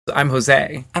I'm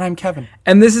Jose. And I'm Kevin.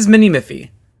 And this is Mini Miffy.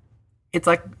 It's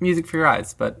like Music for Your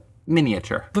Eyes, but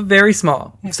miniature. But very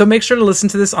small. So make sure to listen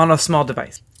to this on a small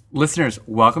device. Listeners,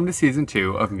 welcome to Season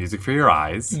 2 of Music for Your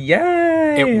Eyes.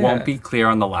 Yay! It won't be clear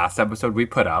on the last episode we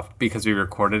put up because we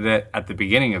recorded it at the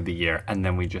beginning of the year and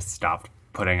then we just stopped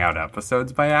putting out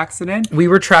episodes by accident. We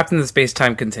were trapped in the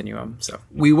space-time continuum, so.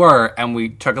 We were, and we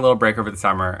took a little break over the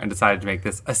summer and decided to make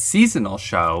this a seasonal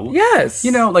show. Yes!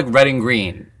 You know, like red and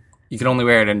green. You can only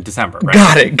wear it in December,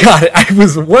 right? Got it. I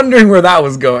was wondering where that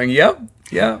was going. Yep.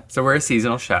 Yeah. So we're a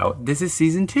seasonal show. This is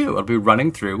Season 2. It'll be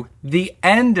running through the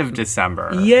end of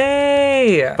December.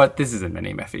 Yay! But this isn't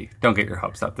Mini Miffy. Don't get your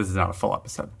hopes up. This is not a full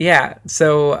episode. Yeah,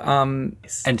 so, And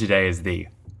today is the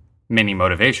Mini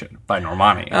Motivation by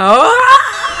Normani. Oh!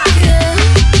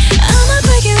 I'ma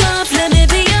break it off, let me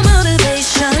be your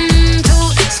motivation to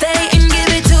stay and give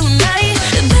it tonight.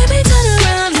 Baby, turn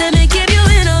around, let me give you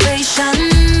innovation.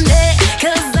 Yeah,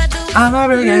 'cause I do. I'ma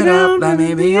bring it up, let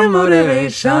me be your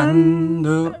motivation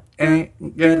to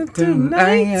get it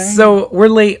tonight. So, we're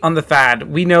late on the fad.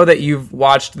 We know that you've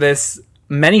watched this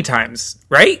many times,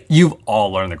 right? You've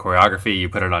all learned the choreography. You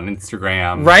put it on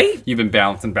Instagram. Right? You've been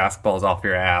bouncing basketballs off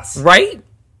your ass. Right?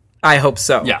 I hope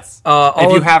so. Yes. All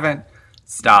if you of- haven't,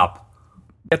 stop.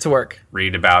 Get to work.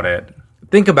 Read about it.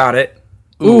 Think about it.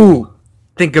 Ooh.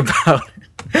 Think about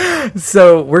it.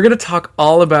 So we're going to talk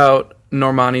all about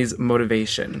Normani's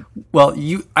motivation. Well,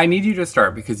 I need you to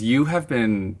start because you have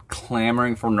been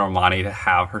clamoring for Normani to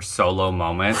have her solo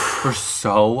moment for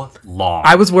so long.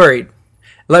 I was worried.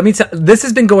 Let me tell. This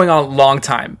has been going on a long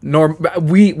time.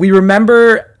 We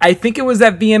remember. I think it was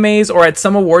at VMAs or at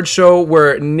some award show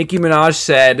where Nicki Minaj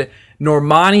said,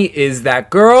 "Normani is that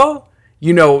girl."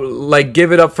 You know, like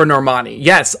give it up for Normani.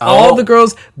 Yes, all the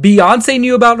girls. Beyonce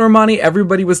knew about Normani.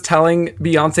 Everybody was telling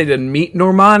Beyonce to meet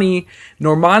Normani.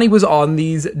 Normani was on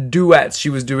these duets. She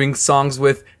was doing songs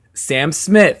with Sam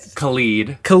Smith,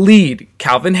 Khalid,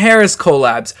 Calvin Harris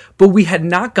collabs, but we had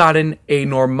not gotten a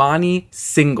Normani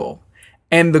single.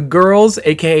 And the girls,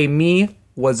 aka me,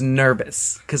 was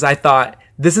nervous because I thought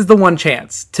this is the one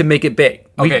chance to make it big.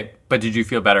 Okay, but did you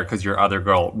feel better because your other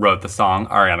girl wrote the song,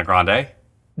 Ariana Grande?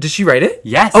 Did she write it?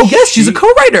 Yes. Oh, yes, she's a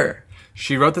co-writer.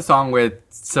 She wrote the song with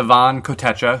Savan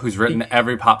Kotecha, who's written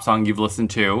every pop song you've listened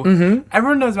to. Mm-hmm.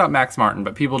 Everyone knows about Max Martin,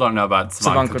 but people don't know about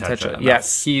Savan Kotecha.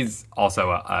 Yes. He's also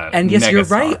a And yes, mega you're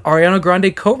star. right. Ariana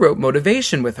Grande co-wrote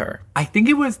Motivation with her. I think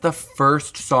it was the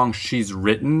first song she's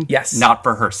written. Yes. Not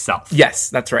for herself. Yes,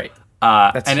 that's right.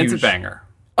 And huge. it's a banger.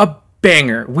 A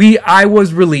banger. I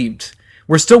was relieved.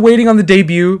 We're still waiting on the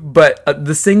debut, but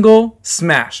the single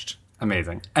smashed.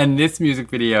 Amazing. And this music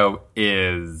video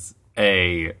is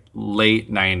a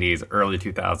late 90s, early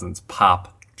 2000s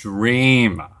pop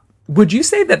dream. Would you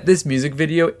say that this music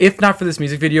video, if not for this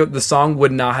music video, the song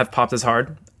would not have popped as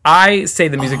hard? I say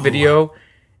the music video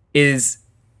is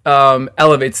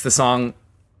elevates the song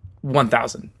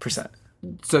 1000%.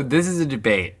 So this is a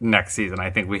debate next season I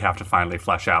think we have to finally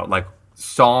flesh out. Like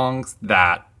songs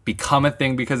that become a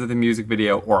thing because of the music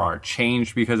video or are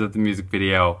changed because of the music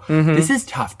video. Mm-hmm. This is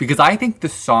tough because I think the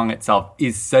song itself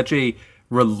is such a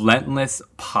relentless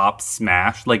pop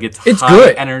smash. Like it's high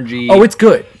good energy. Oh, it's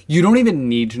good. You don't even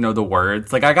need to know the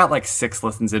words. Like I got like 6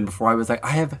 listens in before I was like, I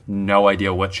have no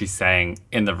idea what she's saying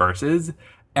in the verses.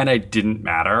 And it didn't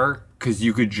matter because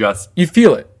you could just... You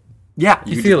feel it. Yeah,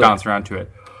 you could feel just bounce around to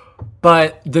it.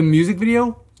 But the music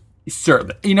video,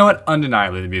 certainly. You know what?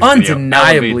 Undeniably, the music video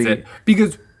elevates it.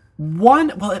 Because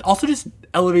it also just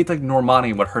elevates like Normani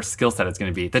and what her skill set is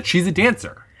going to be. That she's a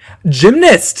dancer.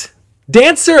 Gymnast.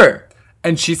 Dancer.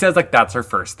 And she says like that's her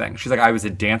first thing. She's like, I was a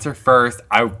dancer first.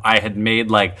 I had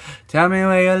made like Tell Me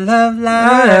Where Your Love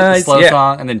Lies, slow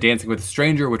song, and then Dancing with a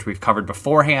Stranger, which we've covered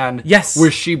beforehand. Yes.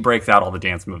 Where she breaks out all the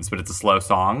dance moves, but it's a slow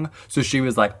song. So she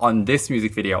was like, on this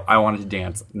music video, I wanted to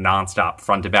dance nonstop,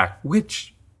 front to back,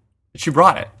 which she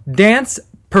brought it. Dance,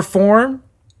 perform,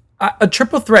 a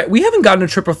triple threat. We haven't gotten a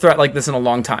triple threat like this in a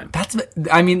long time. We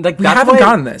haven't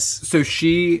gotten this. So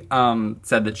she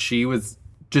said that she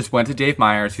just went to Dave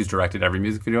Meyers, who's directed every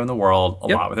music video in the world, a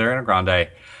lot with Ariana Grande,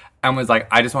 and was like,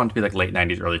 I just want it to be like late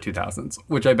 90s, early 2000s,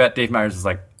 which I bet Dave Meyers was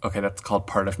like, okay, that's called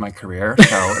part of my career,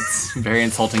 so it's very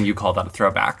insulting you call that a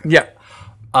throwback. Yeah.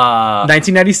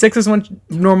 1996 is when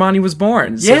Normani was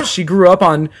born. So she grew up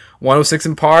on 106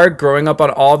 and Park, growing up on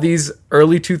all these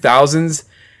early 2000s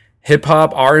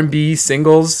hip-hop, R&B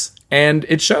singles, and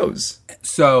it shows.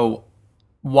 So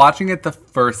watching it the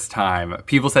first time,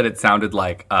 people said it sounded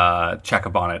like Check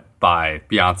Up On It by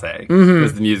Beyonce. It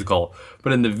was the musical.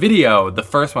 But in the video, the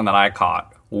first one that I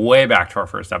caught, way back to our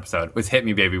first episode, was Hit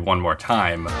Me Baby One More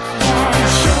Time. Show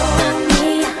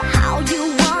me how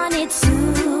you want it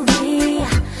to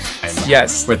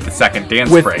Yes. With the second dance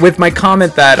break. With my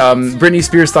comment that Britney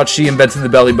Spears thought she invented the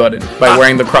belly button by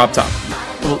wearing the crop top.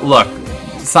 Look,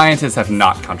 scientists have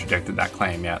not contradicted that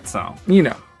claim yet, so. You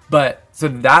know. But, so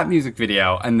that music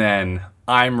video, and then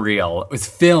I'm Real, it was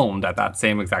filmed at that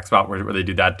same exact spot where they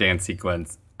do that dance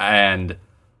sequence. And,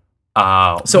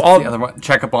 so all the other one?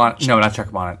 Check Up On, no, not Check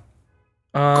Up On It.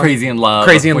 Crazy in Love.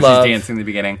 Crazy in where Love. She's dancing in the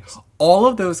beginning. All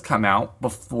of those come out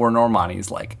before Normani's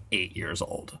like 8 years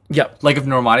old. Yep. Like if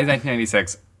Normani's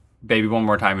 1996, Baby One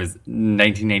More Time is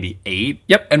 1988.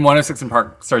 Yep. And 106 in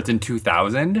Park starts in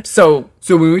 2000. So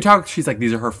when we talk, she's like,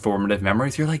 these are her formative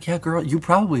memories. You're like, yeah, girl, you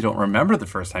probably don't remember the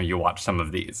first time you watched some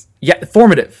of these. yeah,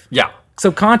 formative. Yeah.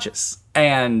 Subconscious.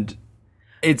 And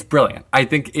it's brilliant. I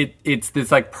think it's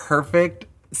this like perfect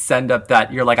send up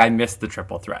that you're like, I missed the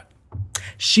triple threat.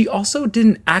 She also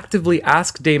didn't actively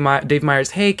ask Dave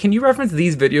Meyers, "Hey, can you reference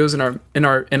these videos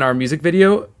in our music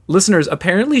video?" Listeners,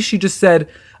 apparently she just said,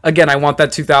 "Again, I want that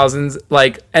 2000s."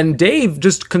 Like, and Dave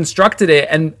just constructed it,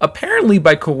 and apparently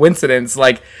by coincidence,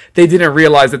 like they didn't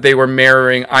realize that they were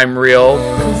mirroring "I'm Real."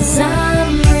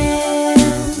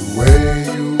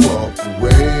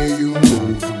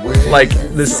 Like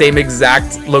the same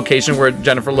exact location where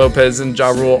Jennifer Lopez and Ja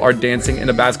Rule are dancing in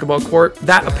a basketball court.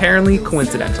 That apparently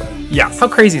coincidental. Yes. How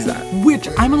crazy is that? Which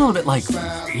I'm a little bit like,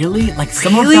 really? Like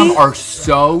some Really? of them are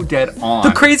so dead on.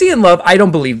 The Crazy in Love, I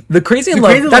don't believe. The Crazy in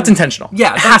Love, that's intentional.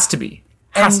 Yeah, it has to be.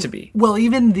 Has And- to be. Well,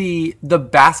 even the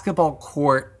basketball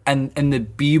court and the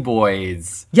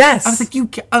B-boys. Yes. I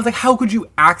was like, how could you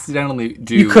accidentally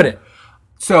do? You couldn't.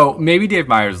 So maybe Dave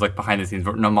Meyers is like behind the scenes,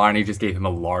 but Normani just gave him a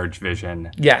large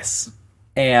vision. Yes.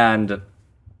 And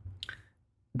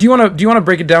Do you want to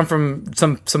break it down from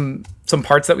some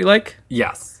parts that we like?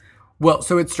 yes. Well,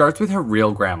 so it starts with her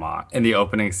real grandma in the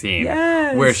opening scene,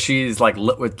 Yes. where she's like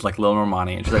lit with like Lil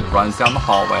Normani, and she like runs down the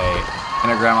hallway,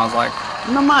 and her grandma's like,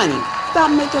 Normani, stop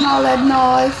making all that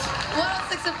noise.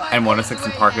 and 106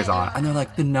 in Park is on, and they're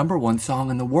like, the #1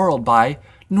 song in the world by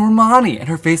Normani, and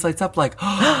her face lights up like,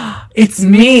 It's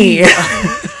me.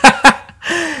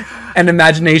 And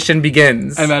imagination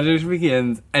begins. imagination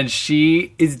begins, and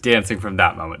she is dancing from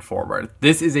that moment forward.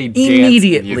 This is a dance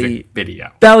Immediately. music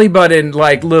video. Belly button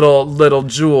like little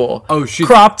Jewel. Oh, she's-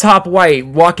 crop top white,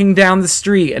 walking down the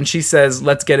street, and she says,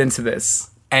 "Let's get into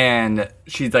this." And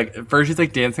she's like, at first she's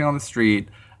like dancing on the street,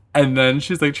 and then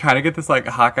she's like trying to get this like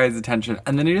hot guy's attention,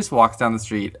 and then he just walks down the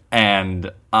street,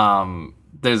 and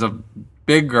there's a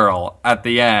big girl at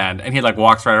the end, and he like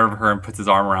walks right over her and puts his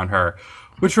arm around her,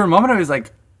 which for a moment I was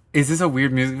like, is this a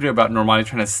weird music video about Normani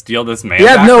trying to steal this man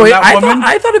Yeah, back no, from that I woman?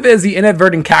 thought of it as the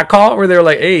inadvertent cat call where they were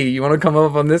like, "Hey, you want to come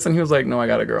up on this?" And he was like, "No, I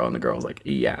got a girl." And the girl was like,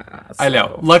 "Yeah." I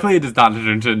know. Luckily, it does not turn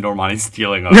into Normani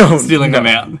stealing a No,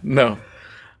 man. No.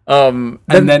 And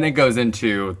then it goes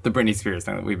into the Britney Spears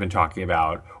thing that we've been talking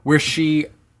about, where she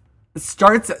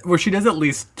does at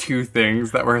least two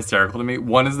things that were hysterical to me.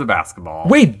 One is the basketball.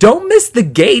 Wait, don't miss the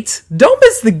gate. Don't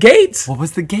miss the gate. What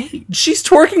was the gate? She's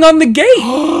twerking on the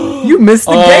gate. You missed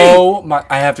the gate. Oh my!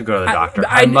 I have to go to the doctor.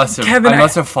 I must have. Kevin, I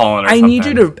must have fallen. Or I something. need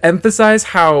you to emphasize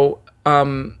how.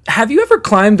 Have you ever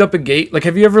climbed up a gate? Like,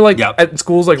 have you ever Yep. at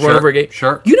schools run Sure, over a gate?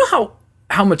 sure. You know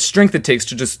how much strength it takes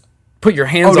to just put your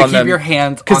hands to on keep them. your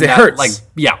hands because on it that, hurts. like,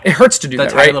 yeah. it hurts to do The that.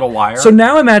 tiny Right, little wire. So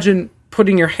now imagine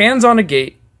putting your hands on a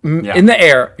gate. Yeah. In the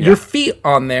air, Yeah. your feet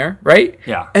on there, right?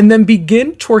 Yeah. And then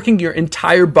begin twerking your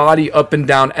entire body up and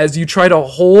down as you try to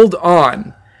hold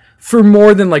on for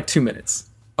more than like 2 minutes.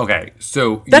 Okay,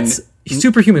 so That's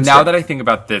superhuman Now strength. that I think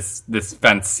about this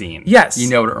fence scene, Yes. you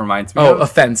know what it reminds me Oh, of? a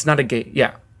fence, not a gate.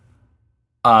 Yeah.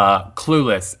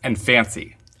 Clueless and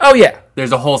Fancy. Oh, yeah.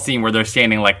 There's a whole scene where they're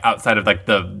standing like outside of like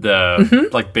the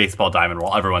like baseball diamond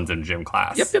while everyone's in gym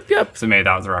class. Yep. So maybe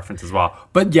that was a reference as well.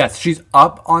 But yes, she's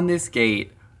up on this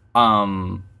gate,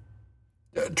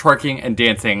 twerking and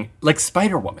dancing like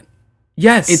Spider-Woman.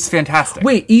 Yes. It's fantastic.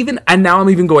 Wait, and now I'm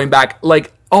even going back,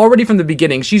 like, already from the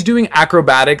beginning, she's doing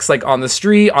acrobatics, like, on the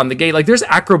street, on the gate. Like, there's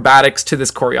acrobatics to this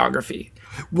choreography.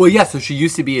 Well, yeah, so she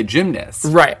used to be a gymnast.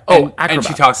 Right. Oh, and she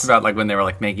acrobatics. talks about, like, when they were,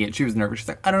 like, making it, she was nervous. She's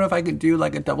like, I don't know if I could do,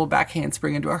 like, a double back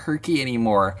handspring into a herky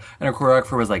anymore. And her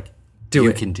choreographer was like,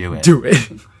 you can do it. Do it.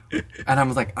 And I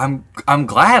was like, I'm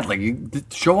glad. Like, you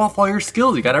show off all your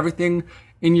skills. You got everything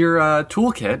in your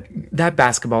toolkit. That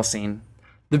basketball scene.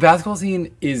 The basketball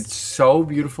scene is so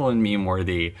beautiful and meme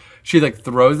worthy. She like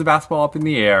throws the basketball up in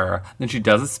the air, then she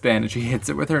does a spin and she hits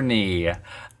it with her knee,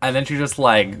 and then she just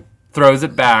like throws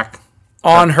it back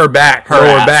On her back. her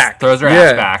lower ass, back. throws her Yeah.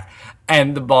 ass back,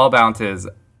 and the ball bounces,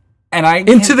 and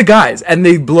Into the guys, and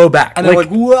they blow back. And they're like,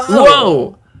 whoa.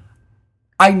 Whoa.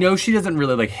 I know she doesn't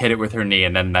really like hit it with her knee,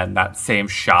 and then that same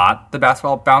shot, the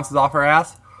basketball bounces off her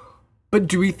ass. But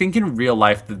do we think in real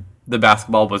life the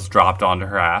basketball was dropped onto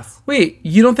her ass? Wait,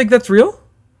 you don't think that's real?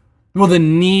 Well, the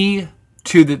knee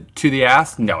to the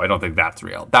ass? No, I don't think that's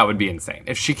real. That would be insane.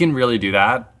 If she can really do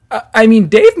that. I mean,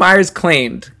 Dave Meyers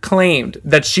claimed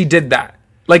that she did that.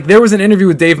 Like, there was an interview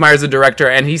with Dave Meyers, the director,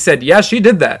 and he said, yeah, she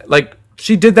did that. Like,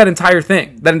 she did that entire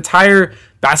thing. That entire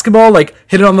basketball, like,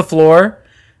 hit it on the floor,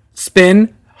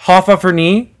 spin, off her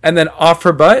knee, and then off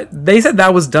her butt. They said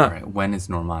that was done. All right, when is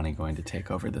Normani going to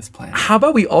take over this planet? How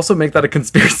about we also make that a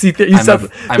conspiracy theory?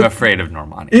 I'm afraid of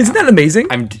Normani. Isn't that amazing?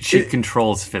 She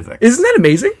controls physics. Isn't that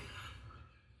amazing?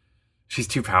 She's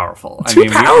too powerful. We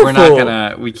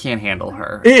can't handle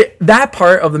her. That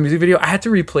part of the music video, I had to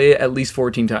replay it at least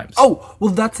 14 times. Oh,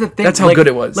 well, that's the thing. That's how good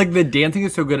it was. Like, the dancing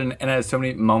is so good and it has so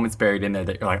many moments buried in there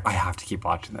that you're like, I have to keep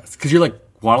watching this. Because you're like,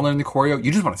 want to learn the choreo?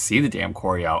 You just want to see the damn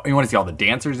choreo. And you want to see all the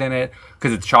dancers in it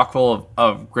because it's chock full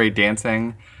of great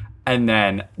dancing. And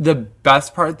then the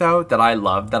best part, though, that I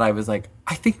love, that I was like,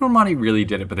 I think Normani really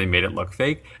did it, but they made it look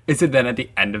fake, is that then at the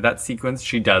end of that sequence,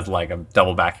 she does like a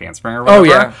double back handspring or whatever. Oh,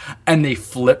 yeah. And they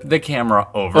flip the camera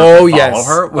over to follow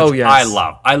her, which yes. I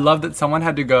love. I love that someone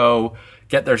had to go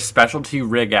get their specialty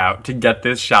rig out to get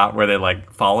this shot where they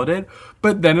like followed it.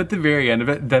 But then at the very end of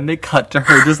it, then they cut to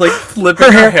her just like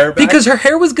flipping her hair back. Because her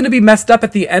hair was going to be messed up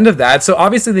at the end of that. So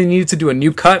obviously they needed to do a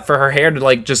new cut for her hair to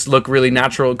like just look really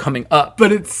natural coming up.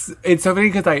 But it's so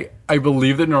funny because I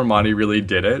believe that Normani really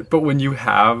did it. But when you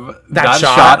have that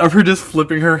shot of her just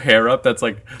flipping her hair up, that's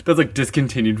like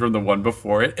discontinued from the one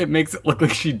before it. It makes it look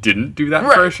like she didn't do that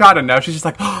for a shot. And now she's just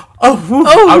like,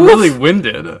 I'm really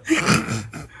winded.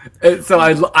 And so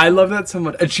I love that so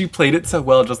much, and she played it so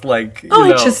well, just like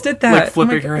I just did that, like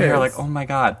flipping her hair, like oh my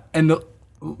god, and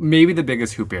maybe the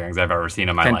biggest hoop earrings I've ever seen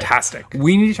in my life. Fantastic.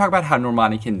 We need to talk about how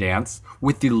Normani can dance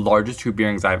with the largest hoop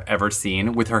earrings I've ever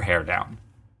seen with her hair down.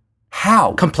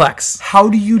 How complex? How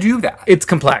do you do that? It's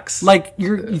complex. Like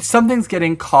something's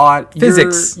getting caught.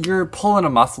 Physics. You're pulling a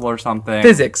muscle or something.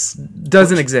 Physics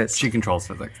doesn't exist. She controls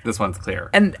physics. This one's clear.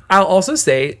 And I'll also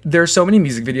say there are so many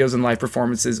music videos and live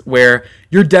performances where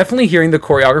you're definitely hearing the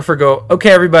choreographer go,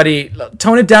 "Okay, everybody,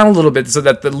 tone it down a little bit so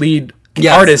that the lead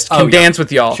artist can dance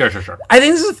with y'all." Sure. I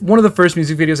think this is one of the first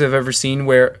music videos I've ever seen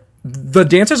where the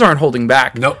dancers aren't holding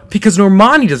back. Nope. Because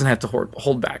Normani doesn't have to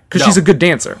hold back because she's a good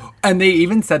dancer. And they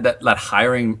even said that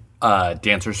hiring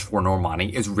dancers for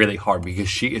Normani is really hard because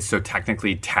she is so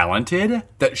technically talented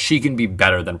that she can be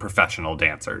better than professional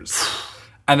dancers.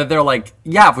 And that they're like,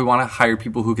 yeah, if we want to hire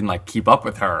people who can like keep up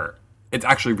with her, it's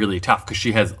actually really tough because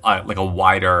she has like a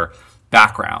wider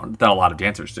background than a lot of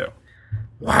dancers do.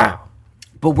 Wow.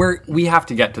 But we have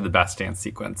to get to the best dance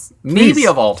sequence, maybe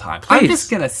of all time. Please. I'm just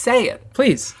going to say it.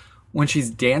 Please. When she's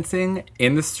dancing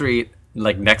in the street,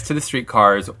 like next to the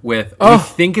streetcars with, we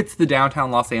think it's the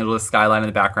downtown Los Angeles skyline in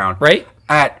the background. Right.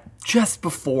 At just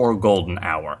before golden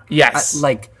hour. Yes. At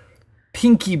like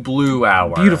pinky blue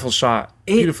hour. Beautiful shot.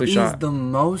 Beautifully shot. It is the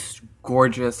most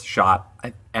gorgeous shot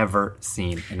I've ever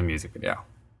seen in a music video.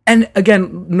 And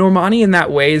again, Normani in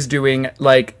that way is doing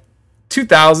like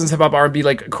 2000s hip hop R&B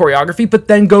like choreography, but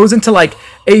then goes into like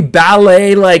a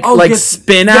ballet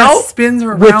spin out spins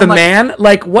around with the like, man.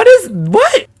 Like what?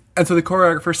 And so the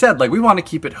choreographer said, like, we want to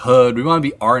keep it hood, we want to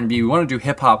be R&B, we want to do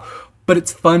hip hop, but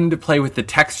it's fun to play with the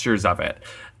textures of it.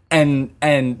 And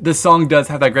the song does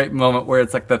have that great moment where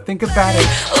it's like the think about it.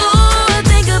 Ooh,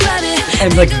 think about it.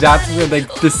 And like that's where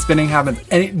like the spinning happens,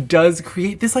 and it does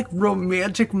create this like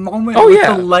romantic moment with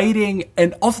the lighting,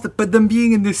 and also but them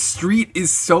being in this street is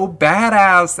so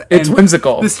badass. It's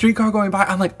whimsical. The streetcar going by,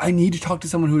 I'm like, I need to talk to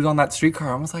someone who's on that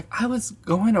streetcar. I was like, I was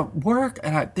going to work,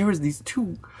 and there was these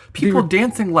two people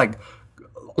dancing like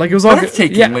it was all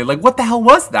breathtakingly. Like what the hell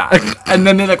was that? And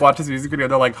then they like watch this music video,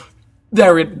 they're like,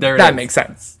 there it that makes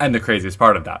sense. And the craziest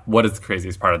part of that, what is the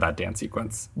craziest part of that dance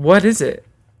sequence? What is it?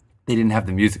 They didn't have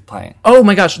the music playing. Oh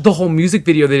my gosh, the whole music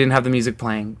video they didn't have the music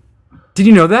playing. Did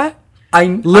you know that?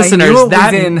 Listeners,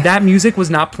 I knew that music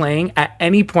was not playing at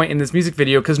any point in this music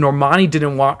video because Normani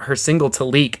didn't want her single to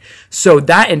leak. So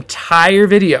that entire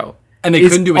video, and they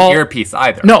couldn't do an earpiece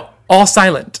either. No, all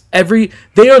silent. They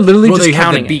are literally just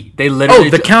counting the beat. it. They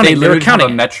literally the counting. They were counting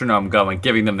have a metronome going,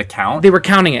 giving them the count. They were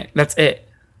counting it. That's it.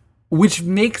 Which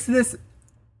makes this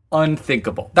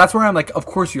unthinkable. That's where I'm like, of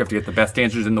course you have to get the best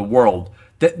dancers in the world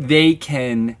that they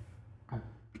can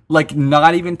like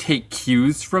not even take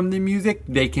cues from the music.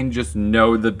 They can just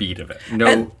know the beat of it.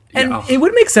 And it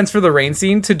would make sense for the rain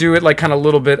scene to do it like kind of a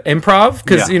little bit improv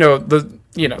because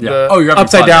the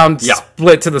upside down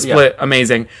split to the split,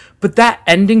 amazing. But that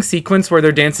ending sequence where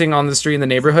they're dancing on the street in the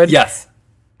neighborhood, yes,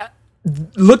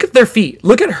 look at their feet.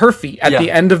 Look at her feet at Yeah.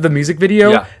 the end of the music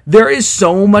video. Yeah. There is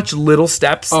so much little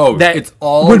steps that it's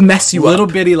all would mess you little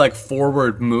up. bitty like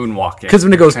forward moonwalking. Because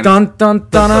when it goes Kind dun of- dun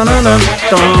dun dun dun dun,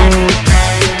 dun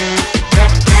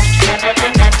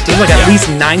there's like at least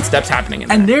 9 steps happening in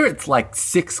there. and there it's like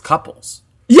 6 couples.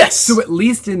 Yes. So at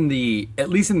least in the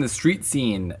street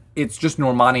scene, it's just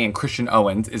Normani and Christian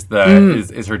Owens is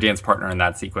her dance partner in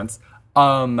that sequence.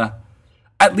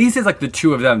 At least it's like the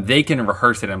two of them, they can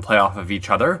rehearse it and play off of each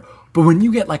other. But when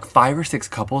you get like 5 or 6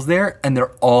 couples there and they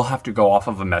all have to go off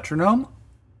of a metronome,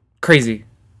 Crazy.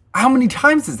 how many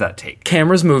times does that take?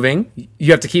 Camera's moving.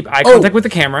 You have to keep eye contact with the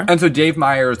camera. And so Dave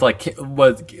Meyers like came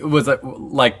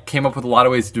up with a lot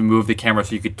of ways to move the camera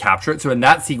so you could capture it. So in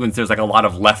that sequence, there's like a lot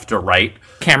of left to right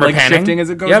Camera like panning. shifting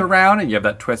as it goes Yep. around, and you have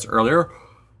that twist earlier.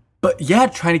 But yeah,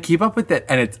 trying to keep up with it,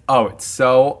 and it's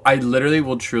so I literally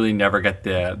will truly never get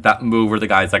that move where the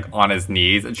guy's like on his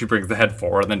knees and she brings the head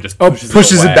forward and then just pushes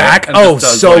it away back. and Oh, just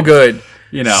does, so like, good.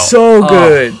 You know, So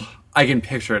good. I can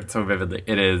picture it so vividly.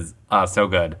 It is so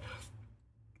good.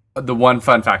 The one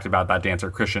fun fact about that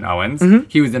dancer, Christian Owens, Mm-hmm.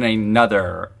 he was in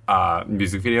another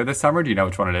music video this summer. Do you know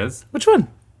which one it is? Which one?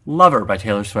 Lover by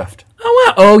Taylor Swift. Oh,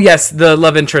 wow. Oh, yes. The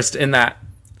love interest in that.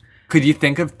 Could you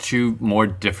think of 2 more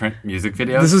different music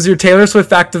videos? This was your Taylor Swift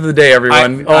fact of the day,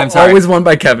 everyone. I'm sorry. Always won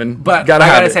by Kevin. But gotta I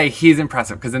have gotta it. say, he's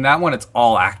impressive because in that one, it's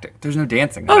all acting. There's no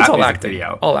dancing. In Oh, it's that all music acting.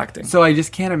 Video. All acting. So I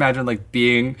just can't imagine like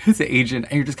being his agent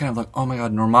and you're just kind of like, oh my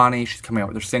god, Normani, she's coming out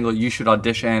with her single. You should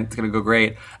audition. It's gonna go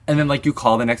great. And then like you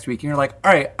call the next week and you're like,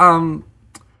 all right,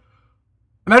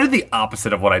 imagine the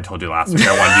opposite of what I told you last week.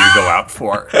 I wanted you to go out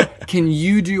for. Can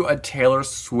you do a Taylor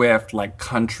Swift like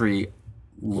country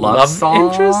love song?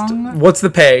 interest? What's the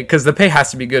pay? Because the pay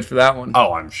has to be good for that one.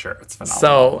 Oh, I'm sure it's phenomenal.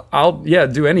 So I'll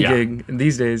do any Yeah. gig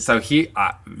these days. So he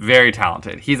very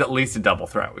talented. He's at least a double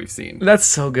threat we've seen. That's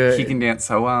so good. He can dance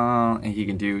so well, and he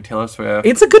can do Taylor Swift.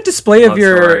 It's a good display of Love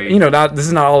your, story. this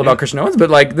is not all about Christian Owens, but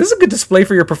like this is a good display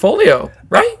for your portfolio,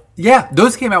 right? Yeah,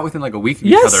 those came out within like a week of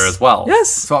Yes. each other as well. Yes.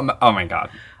 So oh my god,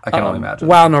 I can only imagine.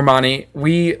 Wow, Normani,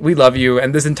 we love you,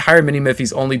 and this entire mini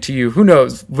Miffy's only to you. Who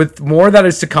knows? With more that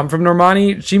is to come from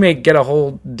Normani, she may get a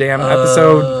whole damn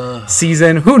episode,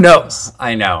 season. Who knows?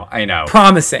 I know.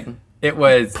 Promising. It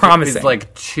was Promising.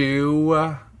 like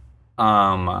too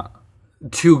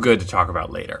good to talk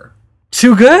about later.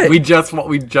 Too good. We just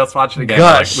watched it again.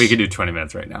 Gush. Like, we could do 20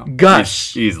 minutes right now.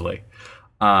 Gush. Easily.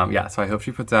 Yeah. So I hope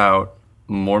she puts out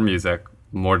more music,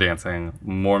 more dancing,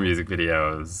 more music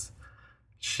videos.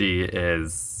 She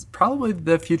is probably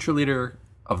the future leader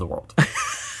of the world.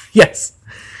 Yes.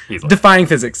 Easily. Defying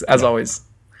physics, as always.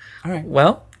 All right.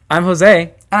 Well, I'm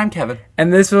Jose, I'm Kevin.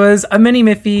 and this was a mini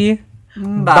Miffy.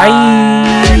 Bye.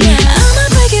 I'ma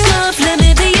break you off, let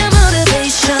me be your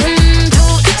motivation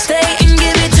to stay and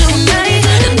give it tonight.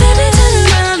 And baby, turn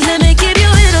around, let me give you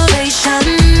innovation.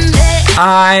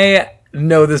 I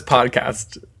know this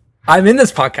podcast. I'm in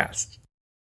this podcast.